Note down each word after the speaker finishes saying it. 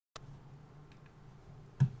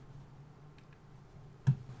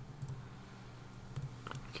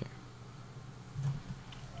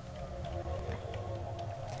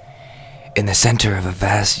In the center of a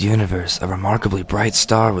vast universe, a remarkably bright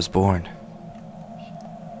star was born.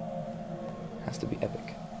 Has to be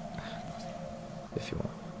epic. If you want.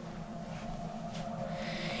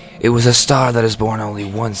 It was a star that is born only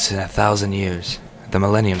once in 1,000 years, the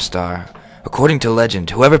Millennium Star. According to legend,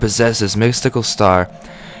 whoever possessed this mystical star...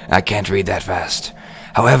 I can't read that fast.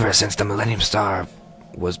 However, since the Millennium Star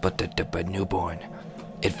was but a newborn,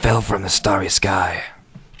 it fell from the starry sky.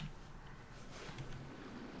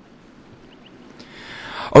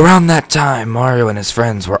 Around that time, Mario and his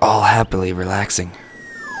friends were all happily relaxing.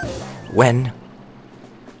 When...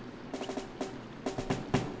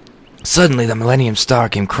 suddenly the Millennium Star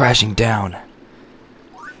came crashing down.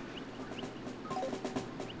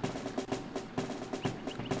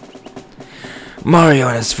 Mario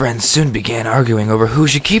and his friends soon began arguing over who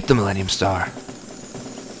should keep the Millennium Star.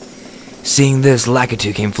 Seeing this,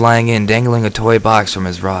 Lakitu came flying in, dangling a toy box from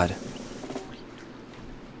his rod.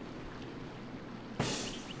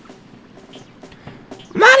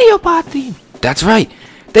 Mario Party! That's right!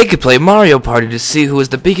 They could play Mario Party to see who was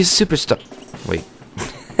the biggest superstar. Wait.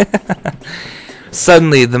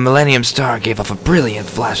 Suddenly, the Millennium Star gave off a brilliant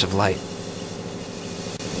flash of light.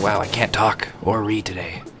 Wow, I can't talk or read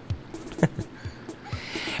today.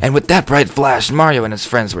 And with that bright flash, Mario and his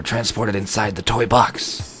friends were transported inside the toy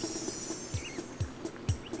box.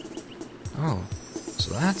 Oh,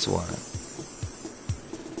 so that's why.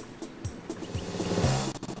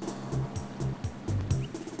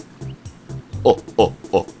 Oh.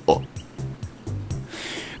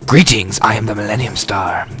 Greetings, I am the Millennium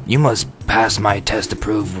Star. You must pass my test to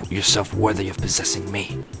prove yourself worthy of possessing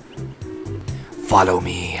me. Follow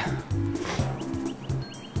me.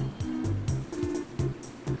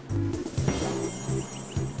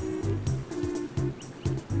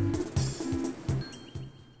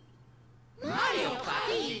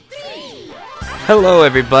 Hello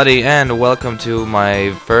everybody, and welcome to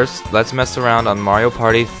my first Let's Mess Around on Mario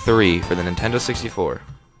Party 3 for the Nintendo 64.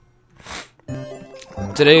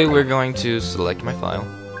 Today we're going to select my file,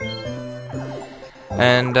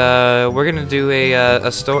 and we're gonna do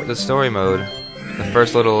the story mode, the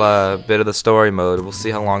first little bit of the story mode. We'll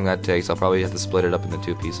see how long that takes. I'll probably have to split it up into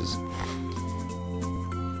 2 pieces.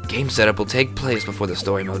 Game setup will take place before the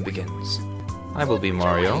story mode begins. I will be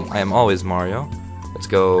Mario. I am always Mario. Let's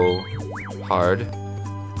go hard.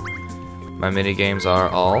 My mini games are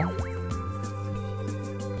all.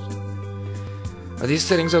 Are these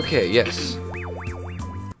settings okay? Yes.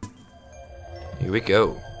 Here we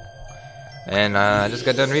go. And I just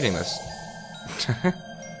got done reading this.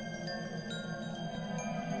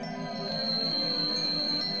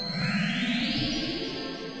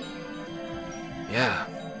 Yeah.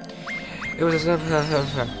 It was a...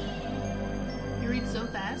 You read so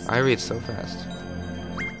fast? I read so fast.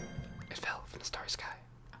 It fell from the starry sky.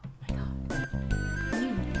 Oh my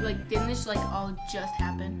god. Like, didn't this like all just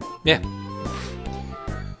happen? Yeah.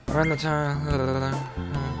 Around the time...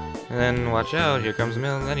 And then, watch out, here comes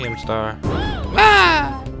Millennium Star.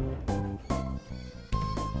 Ah!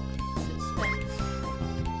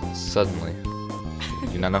 Suspense. Suddenly.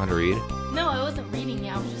 Do you not know how to read? No, I wasn't reading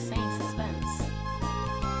it, I was just saying suspense.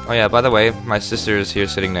 Oh yeah, by the way, my sister is here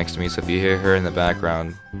sitting next to me, so if you hear her in the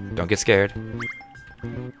background, don't get scared.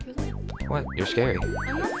 Really? What? You're scary.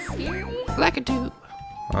 I'm not scary. Lakitu.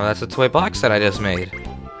 Oh, that's a toy box that I just made.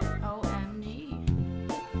 OMG.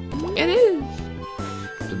 It is.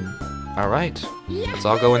 Alright. Let's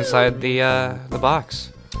all go inside the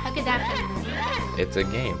box. How could that happen? It's a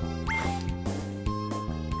game.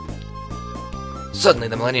 Suddenly,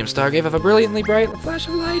 the Millennium Star gave off a brilliantly bright flash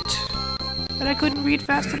of light that I couldn't read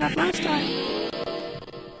fast enough last time.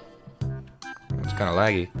 It's kind of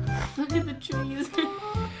laggy. Look at the trees.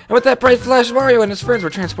 And with that bright flash, Mario and his friends were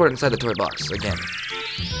transported inside the toy box again.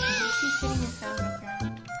 She's hitting a sound on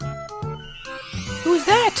the ground. Who is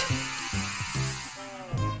that?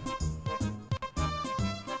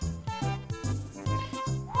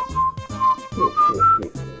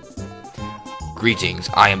 Greetings,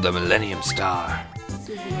 I am the Millennium Star.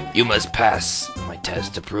 You must pass my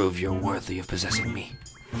test to prove you're worthy of possessing me.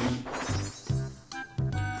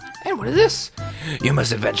 And what is this? You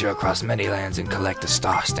must adventure across many lands and collect the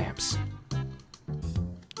star stamps.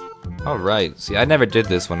 Alright, see, I never did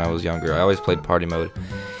this when I was younger. I always played party mode.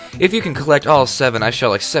 If you can collect all 7, I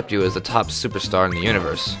shall accept you as the top superstar in the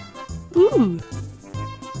universe. Ooh,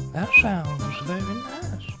 that sounds very nice.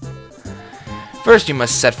 First, you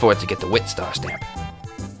must set forth to get the Wit Star stamp.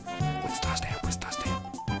 Wit Star stamp, Wit Star stamp.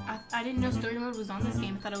 I didn't know story mode was on this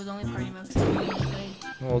game. I thought it was only party mode.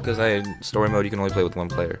 Well, because story mode, you can only play with 1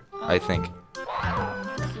 player, I think.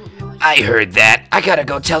 I heard that. I gotta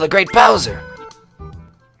go tell the great Bowser.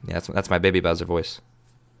 Yeah, that's my baby Bowser voice.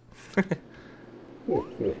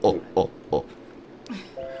 Oh.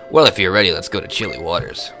 Well, if you're ready, let's go to Chilly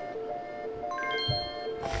Waters.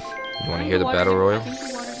 You want to hear the battle royal? I think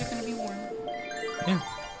the waters are gonna be warm. Yeah.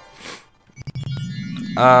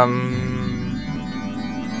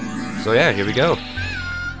 So yeah, here we go.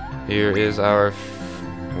 Here is our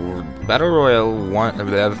battle royal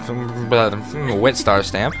Wit Star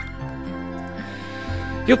stamp.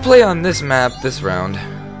 You'll play on this map this round.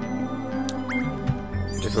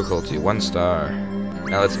 Difficulty 1 star.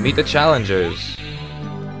 Now let's meet the challengers.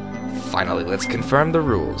 Finally, let's confirm the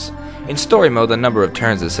rules. In story mode, the number of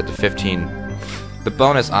turns is set to 15. The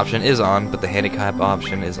bonus option is on, but the handicap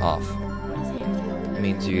option is off. It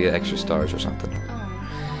means you get extra stars or something.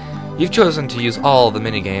 You've chosen to use all the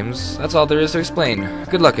minigames. That's all there is to explain.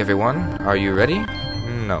 Good luck, everyone. Are you ready?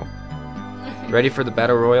 No. Ready for the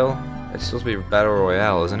battle royal? It's supposed to be battle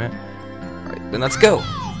royale, isn't it? Alright, then let's go.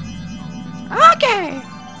 Okay.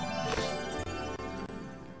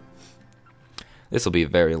 This will be a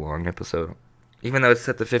very long episode. Even though it's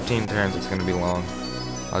set to 15 turns, it's going to be long.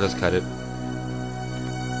 I'll just cut it.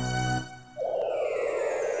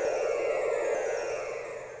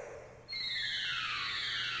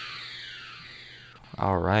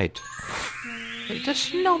 Alright. It's a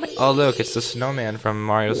snowman. Oh look, it's the snowman from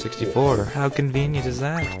Mario 64. How convenient is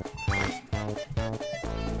that?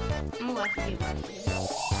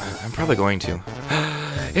 I'm probably going to.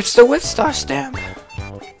 It's the Wit Star stamp!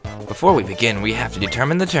 Before we begin, we have to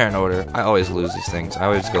determine the turn order. I always lose these things. I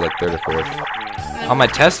always go like 3rd or 4th. On my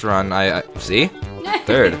test run, I see?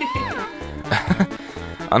 3rd.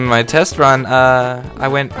 On my test run, I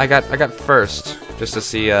got 1st just to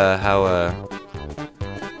see how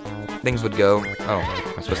things would go. Oh,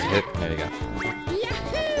 am I supposed to hit? There you go.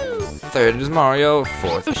 Yahoo! 3rd is Mario.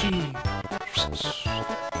 4th, Yoshi.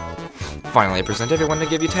 Finally, I present everyone to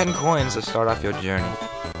give you 10 coins to start off your journey.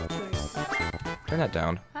 Turn that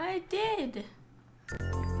down. I did.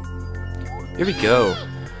 Here we go.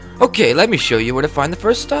 Okay, let me show you where to find the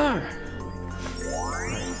first star.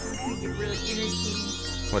 You're really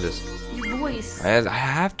irritating. What is? Your voice. I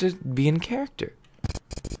have to be in character.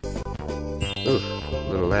 Ooh, a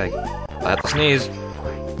little lag. I have to sneeze.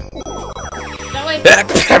 That way.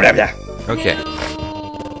 Okay.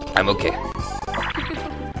 I'm okay.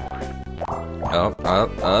 Up.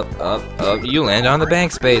 You land on the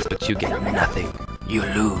bank space, but you get nothing. You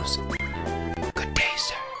lose. Good day,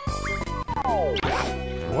 sir.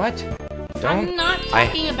 What? Don't. I'm not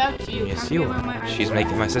talking about you. Yes, I'm you. talking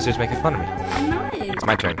about My sister's making fun of me. I'm not. It's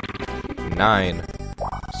my turn. 9.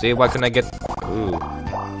 See, why couldn't I get... Ooh.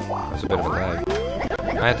 That's a bit of a lag.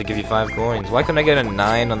 I have to give you 5 coins. Why couldn't I get a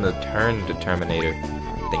 9 on the turn determinator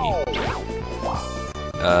thingy?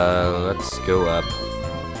 Let's go up.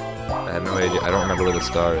 I have no idea. I don't remember where the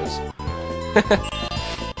star is.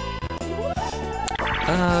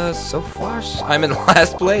 So far, I'm in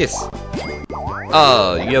last place.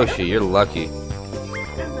 Oh, Yoshi, you're lucky.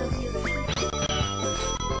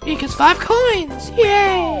 He gets 5 coins!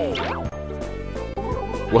 Yay!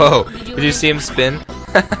 Whoa, did you see him spin?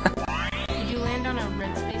 Did you land on a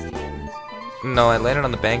red space to get these coins? No, I landed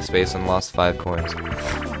on the bank space and lost 5 coins.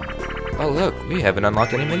 Oh look, we haven't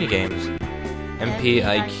unlocked any minigames.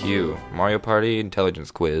 MPIQ, Mario Party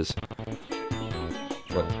Intelligence Quiz.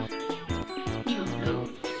 What?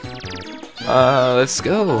 Let's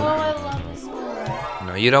go. Oh, I love this one.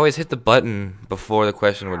 No, you'd always hit the button before the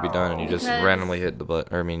question would be done, and you just randomly hit the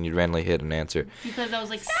button. Or I mean, you'd randomly hit an answer. Because I was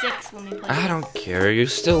like 6 when we played. I don't care. You're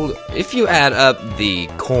still. If you add up the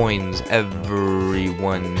coins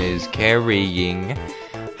everyone is carrying,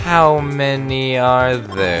 how many are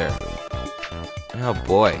there? Oh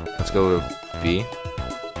boy. Let's go to B.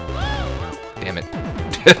 Damn it.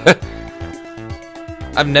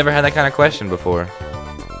 I've never had that kind of question before.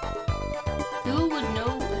 Who would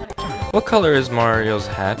know that? What color is Mario's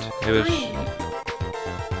hat? It was... Green.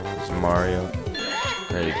 It's Mario.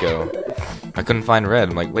 There you go. I couldn't find red.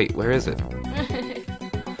 I'm like, wait, where is it?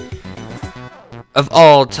 Of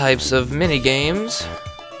all types of minigames,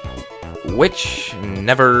 which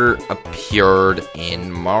never appeared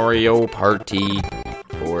in Mario Party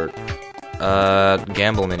or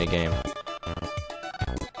gamble minigame?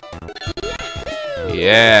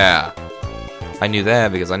 Yeah, I knew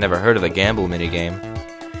that because I never heard of a gamble minigame.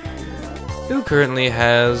 Who currently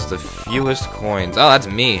has the fewest coins? Oh, that's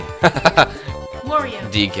me. Wario.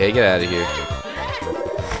 DK, get out of here.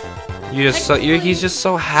 He's just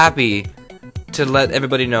so happy to let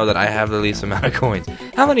everybody know that I have the least amount of coins.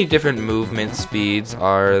 How many different movement speeds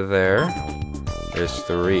are there? There's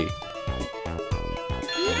 3.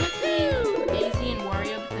 Daisy and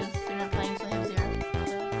Wario because they're not playing, so I have 0.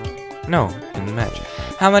 No, in the match.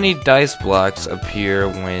 How many dice blocks appear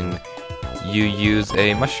when you use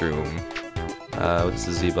a mushroom? What's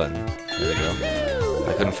the Z button? There we go.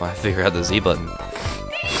 I couldn't figure out the Z button.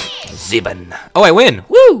 Z button. Oh, I win!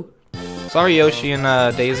 Woo! Sorry, Yoshi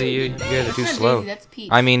and Daisy, you guys are too slow. Daisy, that's Peach.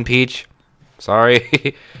 I mean Peach.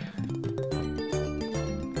 Sorry.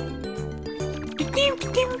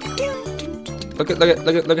 Look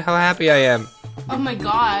at how happy I am. Oh my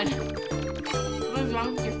god. What is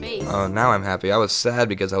wrong with your face? Oh, now I'm happy. I was sad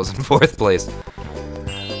because I was in 4th place.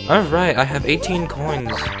 Alright, I have 18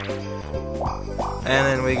 coins. And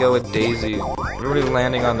then we go with Daisy. We're already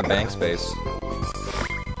landing on the bank space.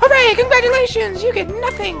 Hooray! Congratulations! You get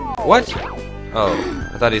nothing! What? Oh,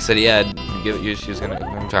 I thought he said he had. She was gonna.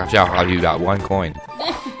 You got 1 coin.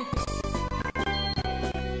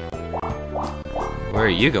 Where are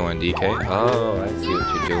you going, DK? Oh, I see what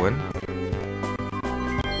you're doing.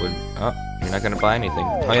 Oh, you're not gonna buy anything.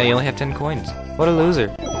 Oh yeah, you only have 10 coins. What a loser.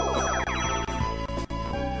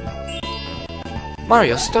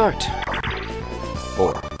 Mario, start!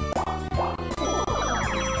 4.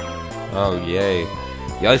 Oh, yay.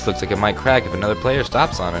 The ice looks like it might crack if another player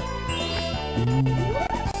stops on it.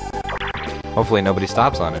 Hopefully nobody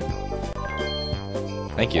stops on it.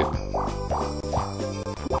 Thank you.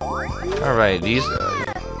 Alright, these...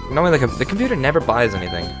 normally the computer never buys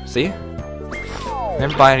anything. See?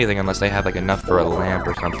 Never buy anything unless they have like enough for a lamp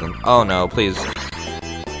or something. Oh no, please.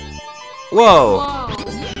 Whoa!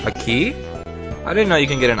 Whoa. A key? I didn't know you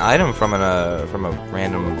can get an item from a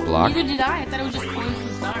random block. Neither did I. I thought it was just coins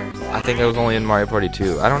and stars. I think it was only in Mario Party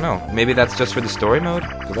 2. I don't know. Maybe that's just for the story mode?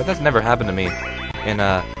 Because that's never happened to me in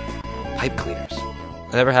pipe cleaners.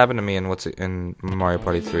 It never happened to me in in Mario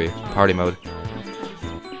Party 3 party mode.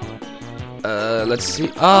 Let's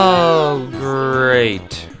see. Oh,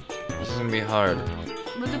 great. This is gonna be hard.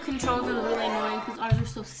 But the controls are really annoying because ours are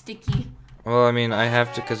so sticky. Well, I mean, I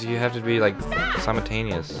have to, because you have to be like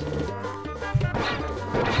simultaneous.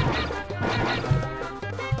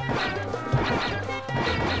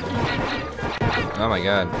 Oh my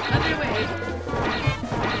god. Other way.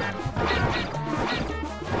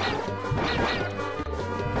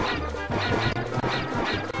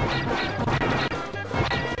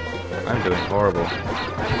 I'm doing horrible.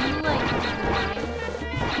 Are you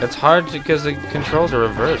like... It's hard because the controls are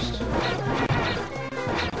reversed.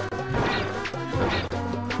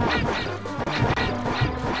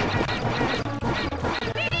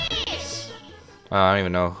 Oh, I don't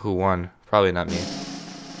even know who won. Probably not me.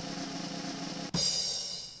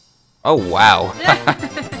 Oh, wow.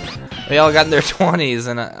 They all got in their 20s,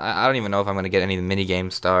 and I don't even know if I'm going to get any mini-game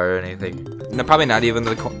star or anything. No, probably not even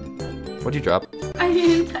the What'd you drop? I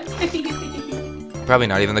didn't touch anything. Probably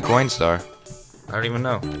not even the coin star. I don't even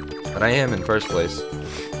know. But I am in 1st place.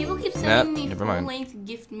 People keep sending me full-length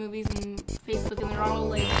gift movies on Facebook, and they're all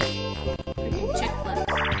like freaking chick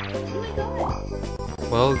flicks. Oh my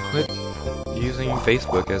god. Well, quit using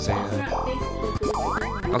Facebook as a... It's not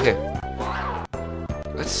Facebook. Okay.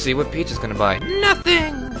 Let's see what Peach is gonna buy.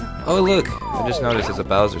 Nothing! Oh, look! I just noticed it's a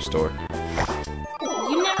Bowser store.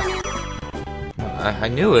 You never knew? I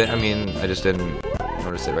knew it. I mean, I just didn't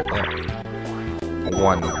notice it right there.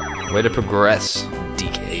 1. Way to progress,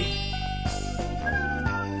 DK.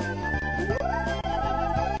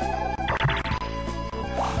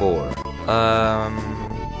 Four. I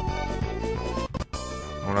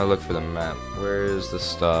wanna look for the map. Where is the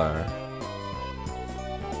star?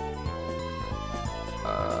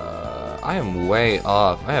 I am way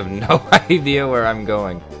off. I have no idea where I'm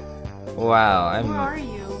going. Wow, I'm... Where are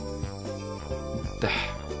you? Where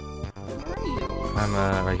are you? I'm,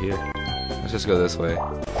 right here. Let's just go this way.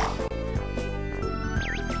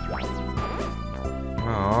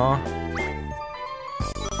 Aww.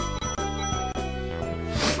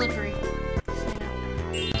 Slippery.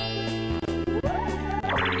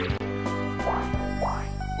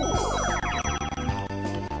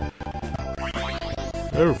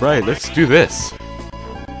 Alright, let's do this.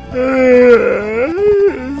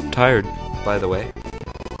 I'm tired, by the way.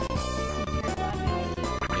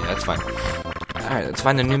 Yeah, that's fine. Alright, let's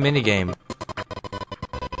find a new minigame.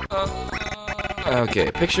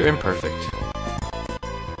 Okay, picture imperfect.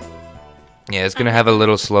 Yeah, it's gonna have a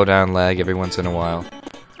little slowdown lag every once in a while.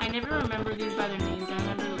 I never remember these by their names. I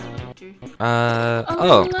remember the picture. Oh.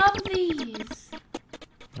 I love these.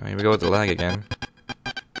 Here we go with the lag again.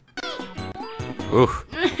 Oof.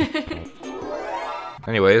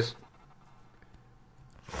 Anyways.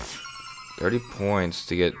 30 points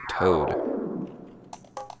to get Toad.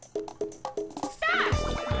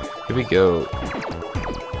 Here we go.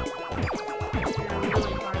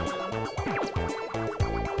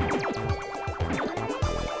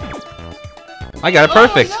 I got it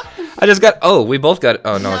perfect. Oh, no. I just got. Oh, we both got.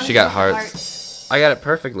 Oh no, No, she got you hearts. I got it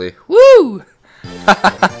perfectly. Woo!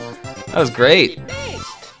 That was great.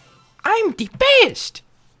 I'm the best.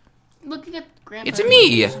 Look at Grandpa. It's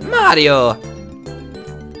me, Mario.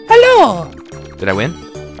 Hello. Did I win?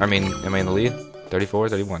 I mean, am I in the lead? 34,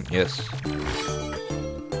 31. Yes.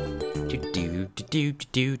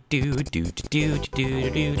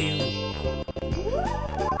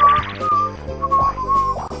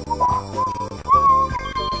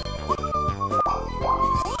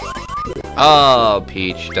 Oh,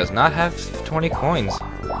 Peach does not have 20 coins.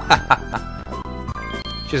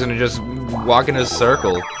 She's gonna just walk in a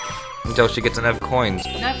circle until she gets enough coins.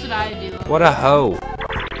 That's what I do. What a hoe.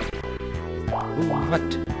 Ooh, what?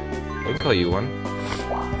 I can call you one.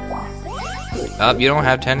 You don't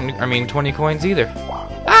have 20 coins either.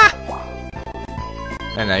 Ah!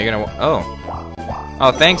 And now you're gonna. Oh.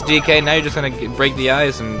 Oh, thanks, DK. Now you're just gonna break the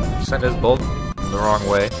ice and send us both the wrong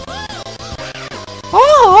way.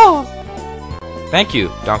 Oh! Thank you,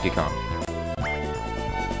 Donkey Kong.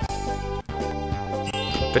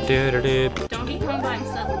 Donkey Kong by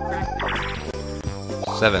himself with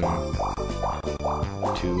crackers. 7, 2,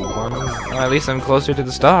 1. Well, at least I'm closer to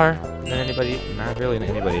the star than anybody. Not really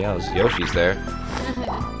anybody else. Yoshi's there.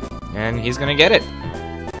 And he's gonna get it.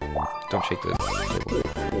 Don't shake the table.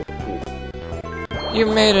 You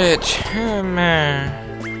made it.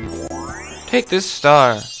 Take this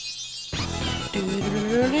star.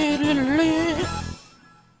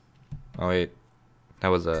 Oh wait, that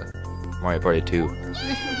was Mario Party 2.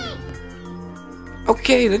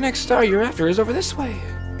 Okay, the next star you're after is over this way.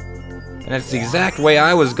 And that's the exact way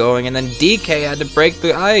I was going, and then DK had to break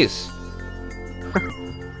the ice.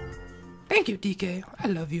 Thank you, DK. I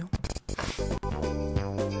love you.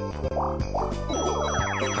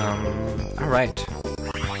 Alright.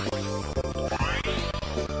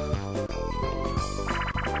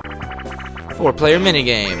 4-player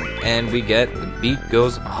minigame, and we get the beat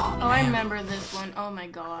goes on. Oh, I remember this one. Oh my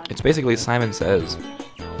god. It's basically Simon Says.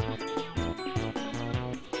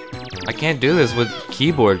 I can't do this with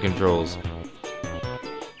keyboard controls.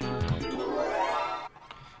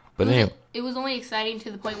 But anyway. It was only exciting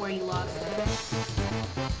to the point where you lost.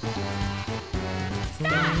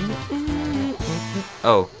 Stop!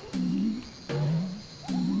 Oh.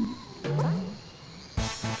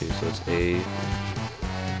 Okay, so it's A.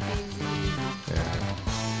 Yeah.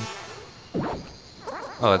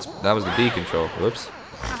 Oh, that was the B control. Whoops.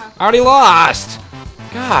 I already lost!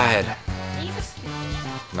 God. You just skip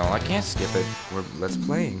it. No, I can't skip it. We're let's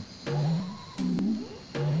playing. Or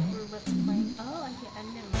let's play. Oh, I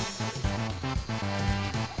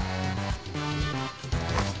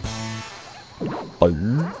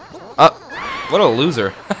never. What a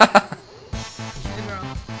loser. She's a girl.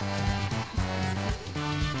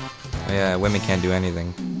 Yeah, women can't do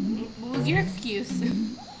anything. What was your excuse?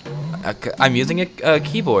 I'm using a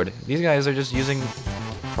keyboard. These guys are just using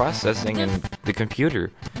processing and the computer.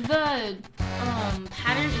 The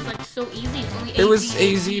pattern is like so easy. It's only It was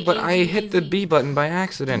AZ, AZ, but I hit the AZ. B button by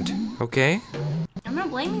accident. Okay? I'm not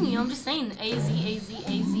blaming you. I'm just saying AZ, AZ, AZ,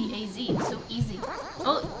 AZ. It's so easy.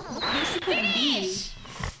 Oh, you should put B.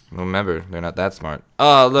 Remember, they're not that smart.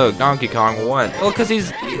 Oh, look, Donkey Kong won. Well, because he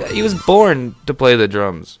was born to play the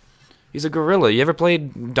drums. He's a gorilla. You ever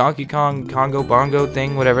played Donkey Kong Congo Bongo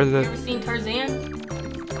thing, whatever You the? ever seen Tarzan?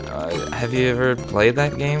 Have you ever played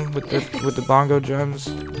that game with the bongo drums?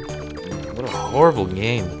 What a horrible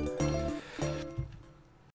game.